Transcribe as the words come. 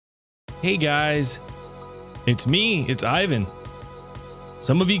Hey guys, it's me, it's Ivan.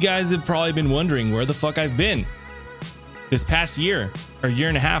 Some of you guys have probably been wondering where the fuck I've been this past year or year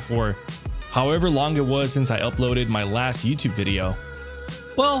and a half, or however long it was since I uploaded my last YouTube video.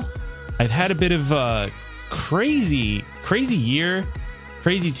 Well, I've had a bit of a crazy year,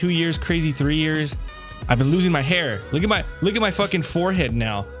 crazy 2 years, crazy 3 years. I've been losing my hair. Look at my fucking forehead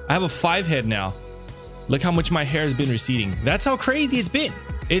now. I have a 5 head now. Look how much my hair has been receding. That's how crazy it's been.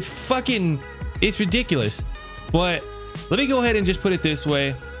 It's ridiculous. But let me go ahead and just put it this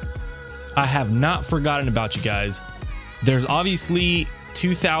way. I have not forgotten about you guys. There's obviously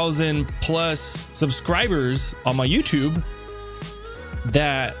 2,000 plus subscribers on my YouTube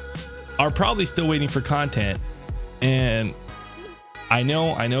that are probably still waiting for content. And I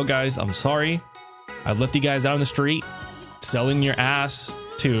know guys, I'm sorry. I've left you guys out on the street selling your ass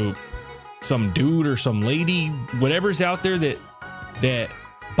to some dude or some lady, whatever's out there that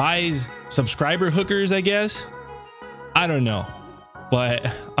buys subscriber hookers, I guess. I don't know,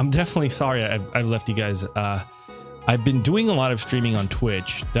 but I'm definitely sorry I've left you guys. I've been doing a lot of streaming on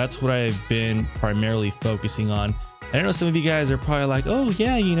Twitch. That's what I've been primarily focusing on. I know some of you guys are probably like, oh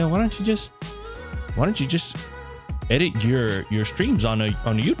yeah, you know, why don't you just edit your streams on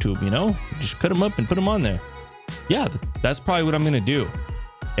YouTube, you know, just cut them up and put them on there. Yeah, that's probably what I'm gonna do.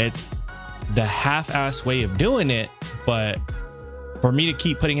 It's the half-ass way of doing it, but for me to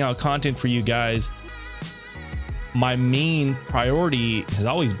keep putting out content for you guys, my main priority has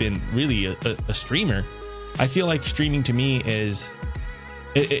always been really a streamer. I feel like streaming to me is,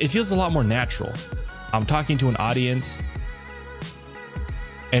 it feels a lot more natural. I'm talking to an audience,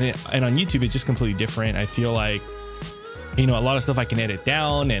 and on YouTube it's just completely different. I feel like, you know, a lot of stuff I can edit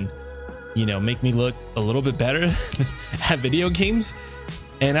down and, you know, make me look a little bit better at video games.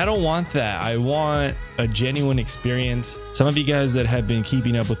 And I don't want that. I want a genuine experience. Some of you guys that have been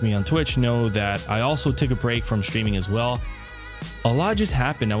keeping up with me on Twitch know that I also took a break from streaming as well. A lot just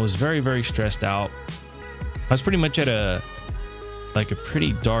happened. I was very stressed out. I was pretty much at a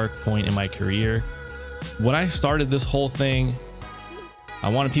pretty dark point in my career. When I started this whole thing, I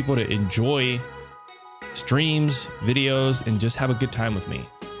wanted people to enjoy streams, videos, and just have a good time with me.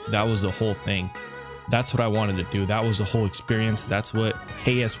 That was the whole thing. That's what I wanted to do. That was the whole experience. That's what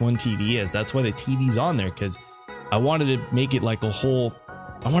KS1 TV is. That's why the TV's on there, because I wanted to make it like a whole,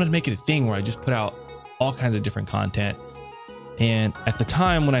 I wanted to make it a thing where I just put out all kinds of different content. And at the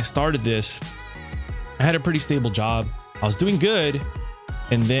time when I started this, I had a pretty stable job. I was doing good,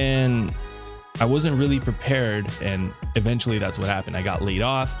 and then I wasn't really prepared, and eventually that's what happened. I got laid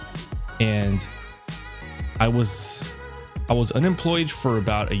off, and I was unemployed for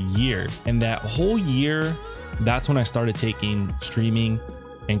about a year. And that whole year, that's when I started taking streaming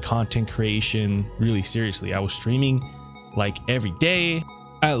and content creation really seriously. I was streaming like every day.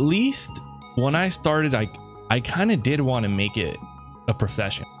 At least when I started, I kind of did want to make it a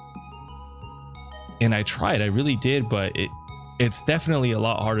profession. And I tried, I really did, but it's definitely a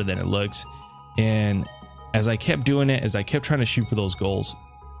lot harder than it looks. And as I kept doing it, as I kept trying to shoot for those goals,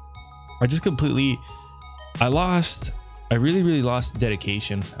 I really lost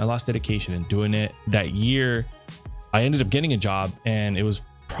dedication. I lost dedication in doing it. That year, I ended up getting a job, and it was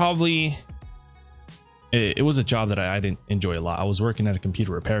probably, it was a job that I didn't enjoy a lot. I was working at a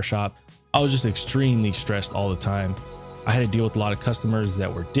computer repair shop. I was just extremely stressed all the time. I had to deal with a lot of customers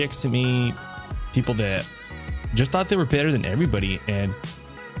that were dicks to me, people that just thought they were better than everybody. And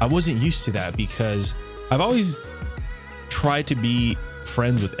I wasn't used to that, because I've always tried to be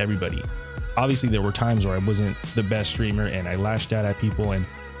friends with everybody. Obviously there were times where I wasn't the best streamer and I lashed out at people, and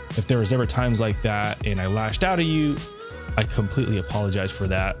if there was ever times like that and I lashed out at you, I completely apologize for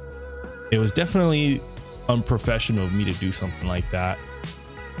that. It was definitely unprofessional of me to do something like that.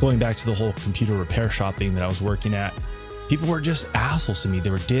 Going back to the whole computer repair shop thing that I was working at, people were just assholes to me.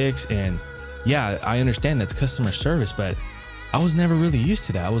 They were dicks, and yeah, I understand that's customer service, but I was never really used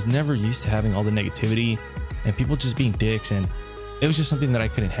to that. I was never used to having all the negativity and people just being dicks, and it was just something that I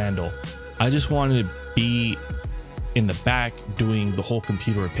couldn't handle. I just wanted to be in the back doing the whole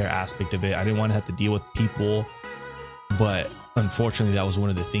computer repair aspect of it. I didn't want to have to deal with people, but unfortunately that was one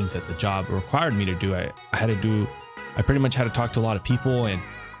of the things that the job required me to do. I pretty much had to talk to a lot of people, and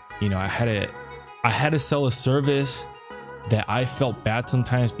you know, I had to sell a service that I felt bad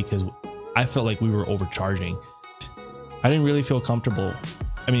sometimes because I felt like we were overcharging. I didn't really feel comfortable.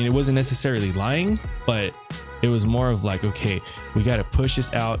 I mean, it wasn't necessarily lying, but it was more of like, okay, we got to push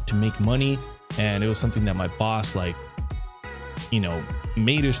this out to make money. And it was something that my boss, like, you know,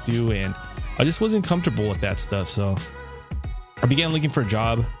 made us do. And I just wasn't comfortable with that stuff. So I began looking for a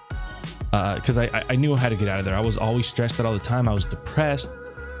job because I knew I had to get out of there. I was always stressed out all the time. I was depressed.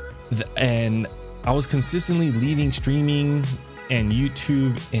 And I was consistently leaving streaming and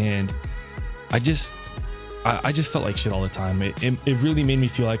YouTube, and I just felt like shit all the time. It really made me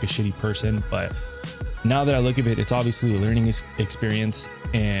feel like a shitty person. But now that I look at it, it's obviously a learning experience,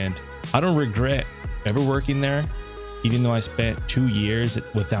 and I don't regret ever working there. Even though I spent 2 years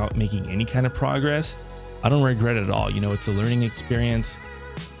without making any kind of progress, I don't regret it at all. You know, it's a learning experience,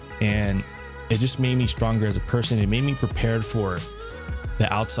 and it just made me stronger as a person. It made me prepared for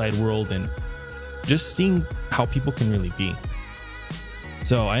the outside world and just seeing how people can really be.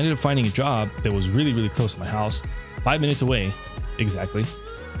 So I ended up finding a job that was really, really close to my house, 5 minutes away, exactly,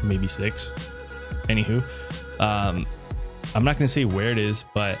 maybe 6. Anywho, I'm not going to say where it is,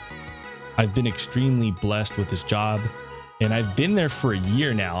 but I've been extremely blessed with this job, and I've been there for a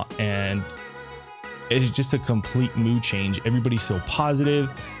year now, and it's just a complete mood change. Everybody's so positive,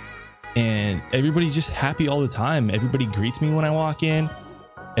 and everybody's just happy all the time. Everybody greets me when I walk in.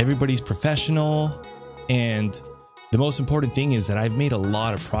 Everybody's professional, and the most important thing is that I've made a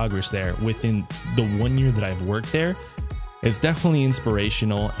lot of progress there within the 1 year that I've worked there. It's definitely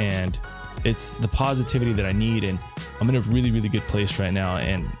inspirational, and it's the positivity that I need, and I'm in a really, really good place right now,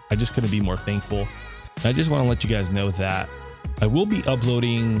 and I just couldn't be more thankful. And I just want to let you guys know that I will be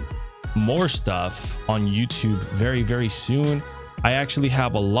uploading more stuff on YouTube very, very soon. I actually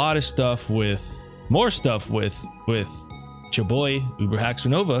have a lot of stuff with your boy Uber Haxer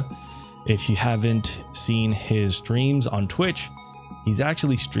Nova. If you haven't seen his streams on Twitch, he's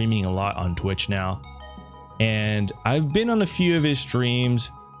actually streaming a lot on Twitch now, and I've been on a few of his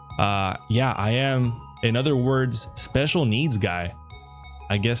streams. Yeah, I am, in other words, special needs guy.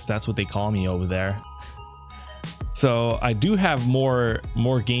 I guess that's what they call me over there. So I do have more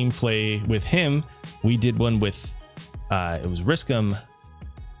gameplay with him. We did one with it was Riskum,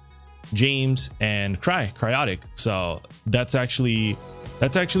 James, and Cryotic. So that's actually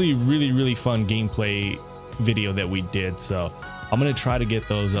really, really fun gameplay video that we did. So I'm gonna try to get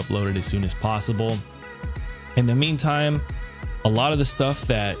those uploaded as soon as possible. In the meantime, a lot of the stuff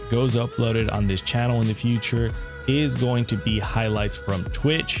that goes uploaded on this channel in the future is going to be highlights from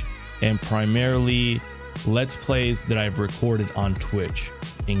Twitch, and primarily let's plays that I've recorded on Twitch.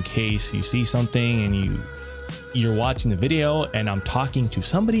 In case you see something and you're watching the video and I'm talking to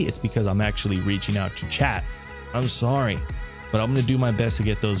somebody, it's because I'm actually reaching out to chat. I'm sorry, but I'm gonna do my best to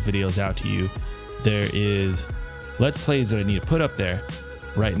get those videos out to you. There is let's plays that I need to put up there.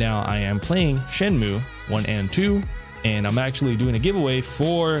 Right now I am playing Shenmue 1 and 2, and I'm actually doing a giveaway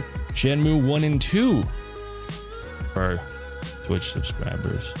for Shenmue 1 and 2 for Twitch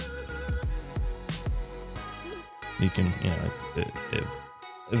subscribers. You can, you know,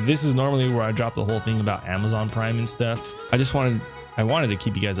 if this is normally where I drop the whole thing about Amazon Prime and stuff. I wanted to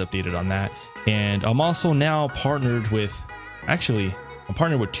keep you guys updated on that. And I'm also now partnered with, actually, I'm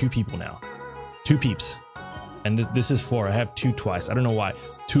partnered with 2 people now, 2 peeps. And this is 4. I have 2 twice. I don't know why.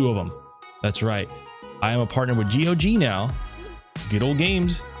 2 of them. That's right. I am a partner with GOG now. Good old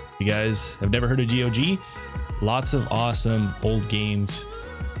games. You guys have never heard of GOG? Lots of awesome old games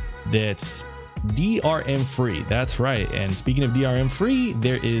that's DRM free. That's right. And speaking of DRM free,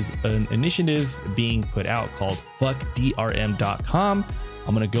 there is an initiative being put out called fuckdrm.com.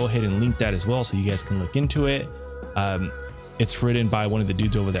 I'm going to go ahead and link that as well so you guys can look into it. It's written by one of the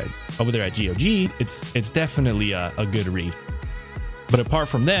dudes over there at GOG. It's definitely a good read. But apart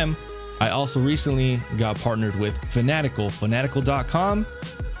from them, I also recently got partnered with fanatical.com.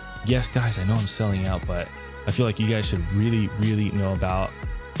 Yes, guys, I know I'm selling out, but I feel like you guys should really, really know about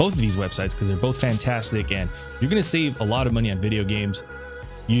both of these websites because they're both fantastic, and you're going to save a lot of money on video games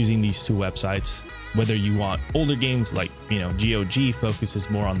using these 2 websites. Whether you want older games, like, you know, GOG focuses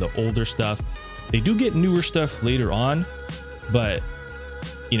more on the older stuff. They do get newer stuff later on, but,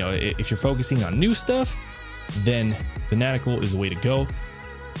 you know, if you're focusing on new stuff, then Fanatical is the way to go.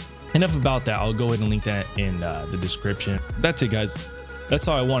 Enough about that. I'll go ahead and link that in the description. That's it, guys. That's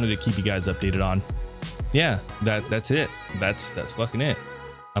all I wanted to keep you guys updated on. Yeah, that's it. That's fucking it.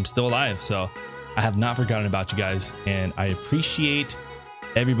 I'm still alive, so I have not forgotten about you guys, and I appreciate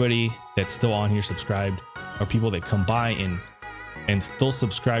everybody that's still on here subscribed, or people that come by and still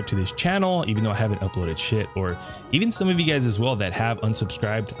subscribe to this channel even though I haven't uploaded shit, or even some of you guys as well that have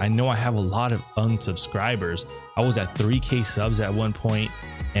unsubscribed. I know I have a lot of unsubscribers. I was at 3K subs at one point,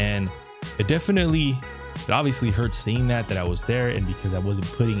 and it obviously hurts seeing that I was there, and because I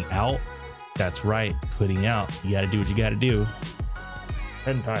wasn't putting out. That's right, putting out. You got to do what you got to do.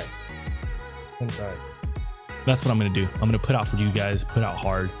 Hentai. That's what I'm going to do. I'm going to put out for you guys, put out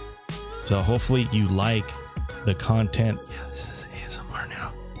hard. So hopefully you like the content. Yeah, this is ASMR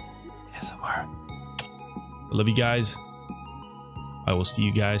now. ASMR. I love you guys. I will see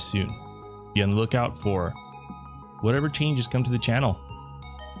you guys soon. Be on the lookout for whatever changes come to the channel.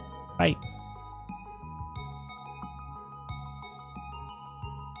 Bye.